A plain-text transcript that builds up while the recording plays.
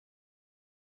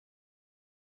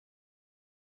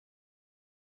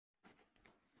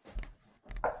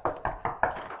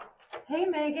Hey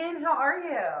Megan, how are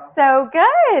you? So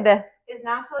good. Is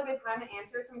now still a good time to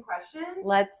answer some questions?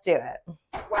 Let's do it.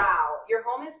 Wow, your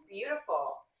home is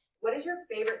beautiful. What is your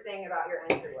favorite thing about your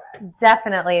entryway?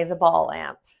 Definitely the ball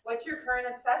lamp. What's your current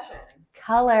obsession?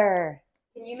 Color.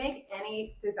 Can you make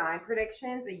any design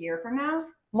predictions a year from now?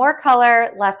 More color,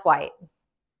 less white.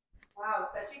 Wow,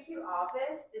 such a cute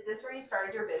office. Is this where you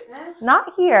started your business?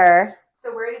 Not here.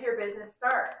 So where did your business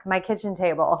start? My kitchen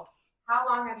table. How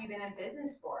long have you been in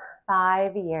business for?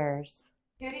 5 years.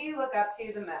 Who do you look up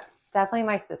to the most? Definitely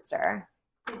my sister.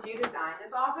 Did you design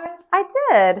this office? I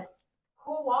did.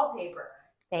 Cool wallpaper.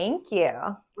 Thank you.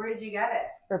 Where did you get it?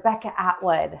 Rebecca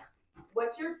Atwood.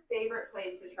 What's your favorite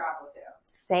place to travel to?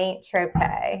 Saint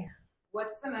Tropez.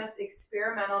 What's the most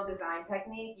experimental design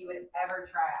technique you would ever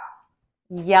try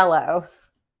out? Yellow.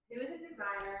 Who is a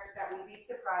designer that we'd be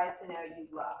surprised to know you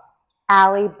love?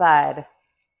 Allie Budd.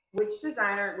 Which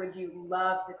designer would you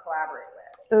love to collaborate with?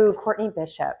 Ooh, Courtney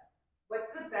Bishop. What's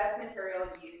the best material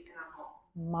used in a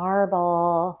home?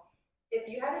 Marble. If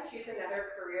you had to choose another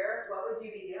career, what would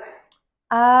you be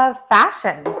doing?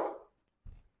 Fashion.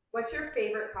 What's your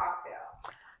favorite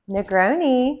cocktail?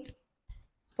 Negroni.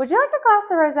 Would you like a glass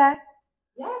of rosé?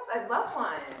 Yes, I'd love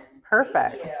one.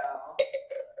 Perfect. Thank you.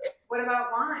 What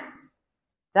about wine?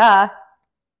 Duh.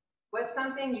 What's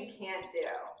something you can't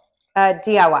do?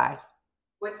 DIY.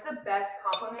 What's the best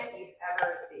compliment you've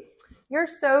ever received? You're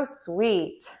so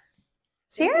sweet.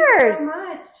 Thank Cheers. you so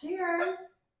much. Cheers.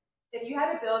 If you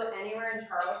had to build anywhere in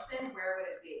Charleston, where would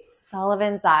it be?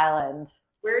 Sullivan's Island.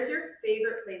 Where's your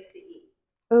favorite place to eat?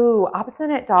 Ooh,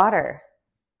 Obstinate Daughter.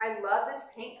 I love this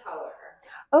paint color.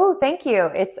 Oh, thank you.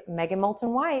 It's Megan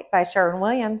Molten White by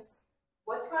Sherwin-Williams.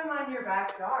 What's going on in your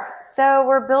backyard? So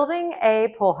we're building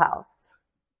a pool house.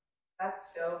 That's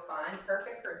so fun.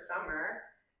 Perfect for summer.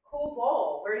 Cool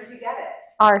bowl. Where did you get it?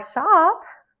 Our shop.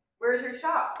 Where's your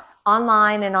shop?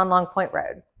 Online and on Long Point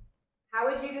Road. How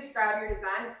would you describe your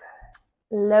design aesthetic?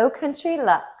 Low Country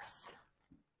Luxe.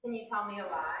 Can you tell me a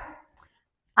lie?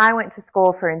 I went to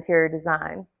school for interior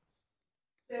design.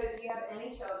 So do you have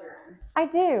any children? I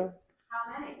do.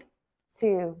 How many?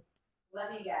 2.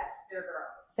 Let me guess. They're girls.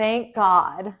 Thank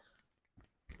God.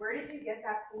 Where did you get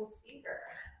that cool speaker?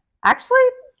 Actually,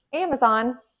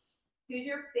 Amazon. Who's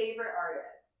your favorite artist?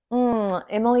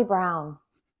 Emily Brown.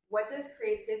 What does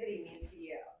creativity mean to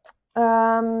you?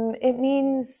 It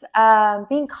means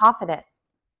being confident.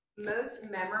 Most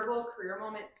memorable career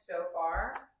moment so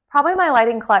far? Probably my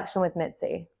lighting collection with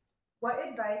Mitzi. What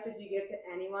advice would you give to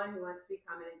anyone who wants to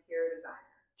become an interior designer?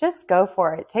 Just go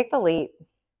for it. Take the leap.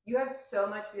 You have so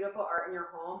much beautiful art in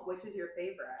your home. Which is your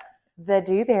favorite? The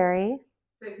Dewberry.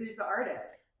 So who's the artist?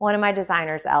 One of my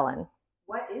designers, Ellen.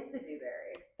 What is the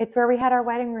Dewberry? It's where we had our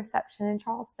wedding reception in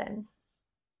Charleston.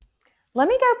 Let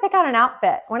me go pick out an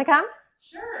outfit. Want to come?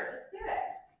 Sure, let's do it.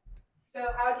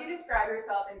 So how would you describe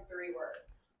yourself in 3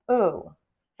 words? Ooh,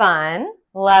 fun,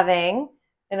 loving,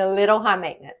 and a little high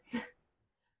maintenance.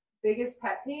 Biggest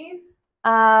pet peeve?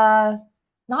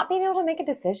 Not being able to make a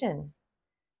decision.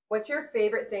 What's your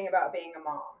favorite thing about being a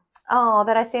mom? Oh,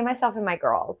 that I see myself in my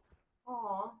girls.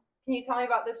 Aw. Can you tell me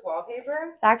about this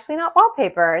wallpaper? It's actually not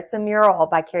wallpaper. It's a mural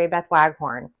by Carrie Beth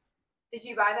Waghorn. Did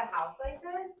you buy the house like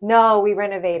this? No, we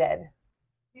renovated.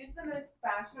 Who's the most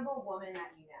fashionable woman that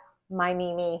you know? My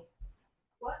Mimi.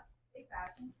 What's a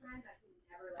fashion trend that can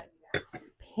never let you down?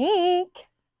 Pink.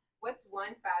 What's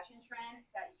one fashion trend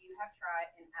that you have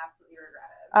tried and absolutely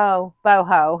regretted? Oh,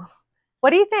 boho. What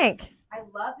do you think? I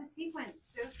love the sequins.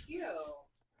 So cute.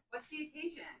 What's the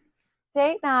occasion?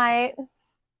 Date night.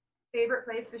 Favorite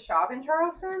place to shop in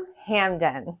Charleston?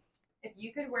 Hamden. If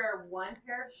you could wear one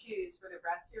pair of shoes for the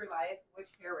rest of your life, which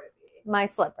pair would it be? My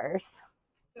slippers.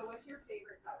 So what's your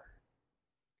favorite color?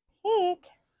 Pink.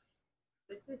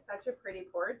 This is such a pretty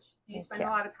porch. Do you Thank spend you.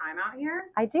 a lot of time out here?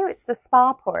 I do. It's the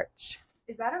spa porch.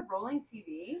 Is that a rolling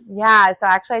TV? Yeah, so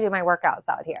actually I do my workouts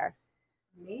out here.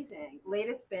 Amazing.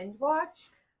 Latest binge watch?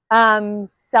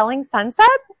 Selling Sunset.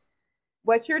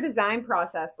 What's your design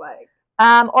process like?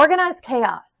 Organized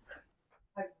chaos.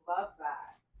 I love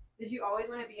that. Did you always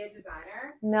want to be a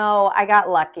designer? No, I got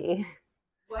lucky.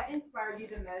 What inspired you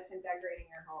the most in decorating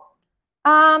your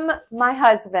home? My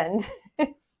husband. Who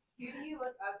do you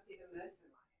look up to the most in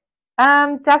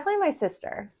life? Definitely my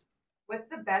sister. What's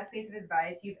the best piece of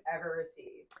advice you've ever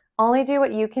received? Only do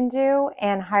what you can do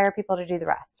and hire people to do the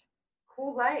rest.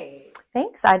 Cool light.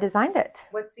 Thanks. I designed it.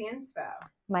 What's the inspo?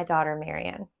 My daughter,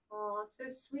 Marion. Oh, so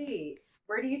sweet.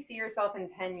 Where do you see yourself in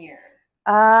 10 years?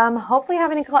 Hopefully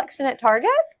having a collection at Target.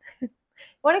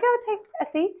 Want to go take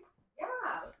a seat?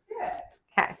 Yeah, let's do it.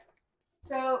 Okay.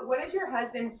 So what does your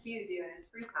husband Hugh do in his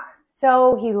free time?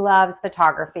 So he loves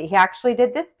photography. He actually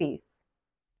did this piece.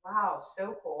 Wow,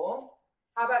 so cool.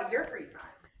 How about your free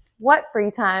time? What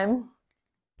free time?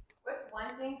 What's one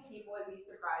thing people would be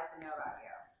surprised to know about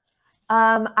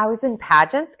you? I was in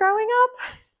pageants growing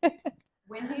up.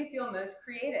 When do you feel most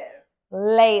creative?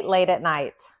 Late at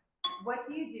night. What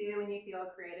do you do when you feel a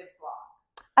creative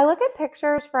block? I look at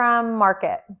pictures from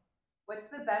Market. What's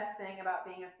the best thing about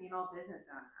being a female business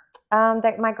owner?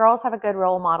 That my girls have a good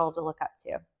role model to look up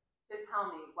to. So tell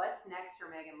me, what's next for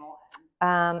Megan Molten?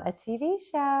 A TV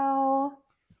show.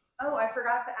 Oh, I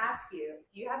forgot to ask you.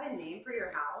 Do you have a name for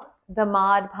your house? The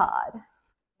Mod Pod.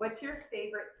 What's your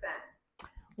favorite scent?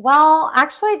 Well,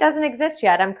 actually, it doesn't exist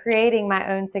yet. I'm creating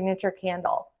my own signature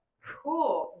candle.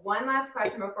 Cool. One last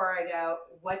question before I go.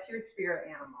 What's your spirit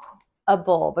animal? A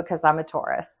bull, because I'm a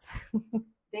Taurus.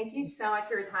 Thank you so much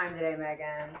for your time today,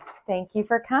 Megan. Thank you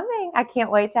for coming. I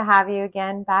can't wait to have you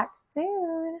again back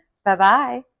soon.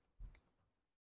 Bye-bye.